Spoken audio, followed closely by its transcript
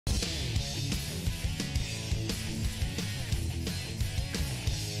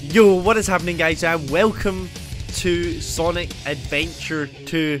Yo, what is happening, guys? Welcome to Sonic Adventure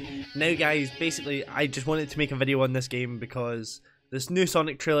 2. Now guys, basically I just wanted to make a video on this game because this new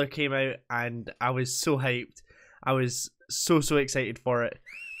Sonic trailer came out and I was so hyped. I was so excited for it.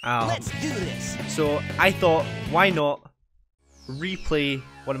 Let's do this. So I thought, why not replay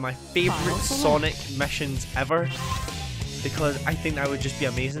one of my favorite Sonic missions ever, because I think that would just be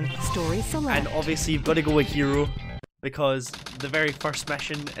amazing. Story select. And obviously you've got to go with Hero, because the very first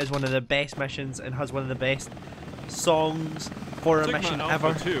mission is one of the best missions and has one of the best songs for a mission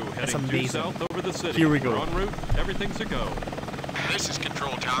ever. It's amazing. Here we go. En route, everything's a go. This is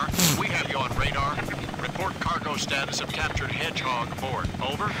Control Tower. We have you on radar. Report cargo status of captured hedgehog aboard.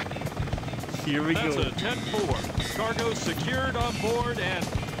 Over. Here we go. That's a 10-4. Cargo secured on board and...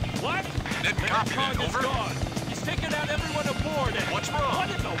 What? Didn't copy that. Hedgehog is Over. gone. He's taken out everyone aboard and... What's wrong?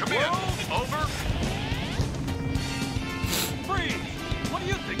 What in the Come world? in. Over. Freeze! What do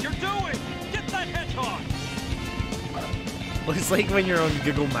you think you're doing? Get that hedgehog! Looks like when you're on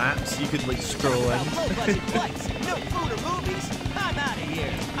Google Maps, you could like scroll in. Low-budget flights, no food or movies. I'm out of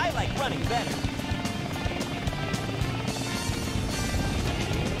here. I like running better.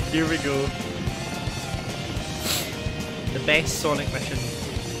 Here we go. The best Sonic mission,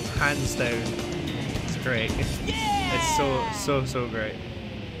 hands down. It's great. Yeah! It's so great.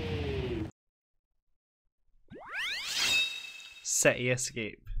 City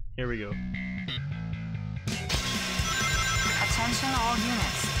escape. Here we go. Attention all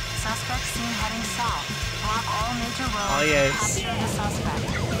units. Suspect seen heading south. Block all major roads. Oh yes. Capture the suspect.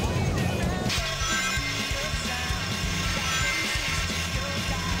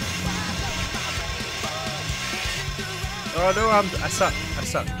 Oh no, I suck.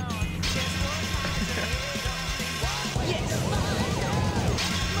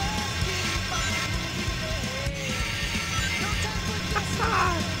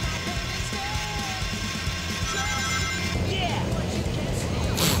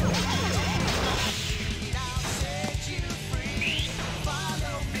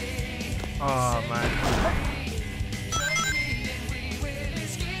 Oh man.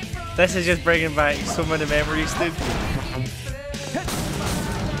 This is just bringing back so many memories, dude.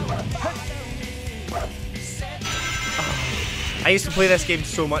 I used to play this game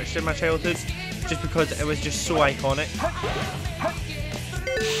so much in my childhood just because it was just so iconic.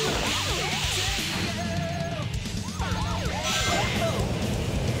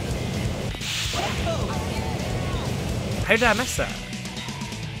 How did I miss that?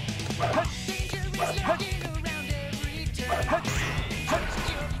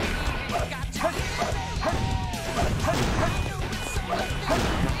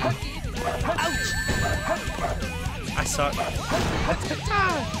 Ouch! I suck.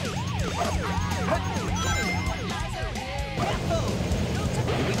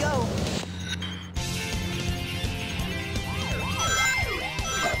 Here we go.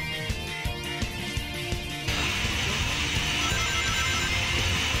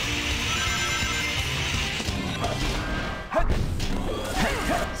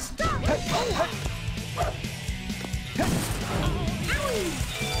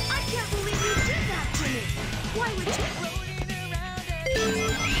 I can't believe you did that to me! Why would you?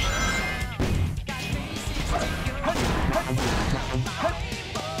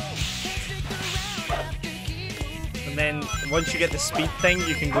 And then once you get the speed thing,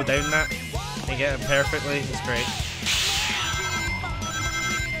 you can go down that and get it perfectly. It's great.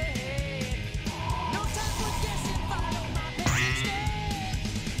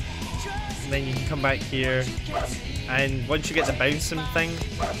 And then you can come back here, and once you get the bouncing thing,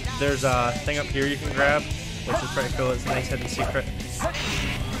 there's a thing up here you can grab, which is pretty cool. It's a nice hidden secret.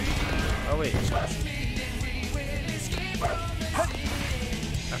 Oh wait, I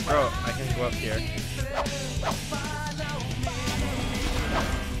forgot I can go up here.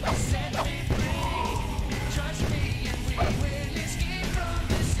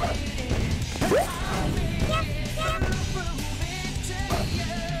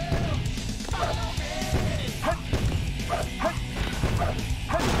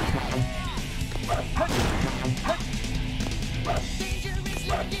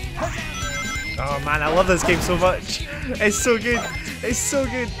 Oh man, I love this game so much. It's so good. It's so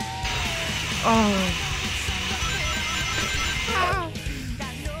good. Oh.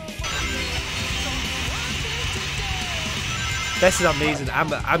 This is amazing.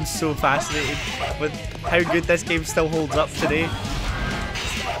 I'm so fascinated with how good this game still holds up today.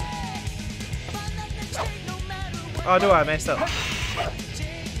 Oh no, I messed up.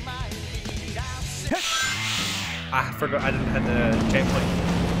 Ah, I forgot I didn't hit the checkpoint.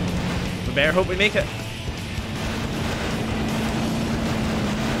 We better hope we make it.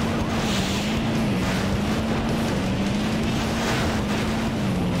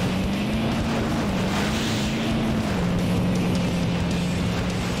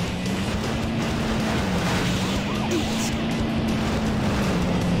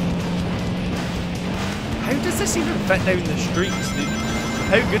 this even fit down the streets, dude?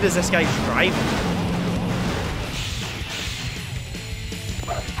 How good is this guy driving?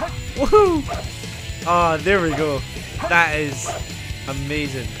 Woohoo! Ah, there we go. That is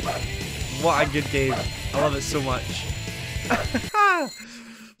amazing. What a good game. I love it so much.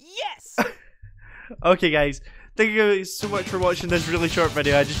 Yes! Okay guys, thank you guys so much for watching this really short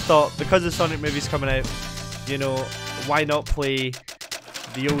video. I just thought, because the Sonic movie's coming out, you know, why not play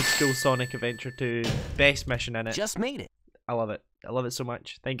the old school Sonic Adventure 2 best mission in it. Just made it. I love it. I love it so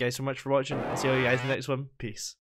much. Thank you guys so much for watching. I'll see all you guys in the next one. Peace.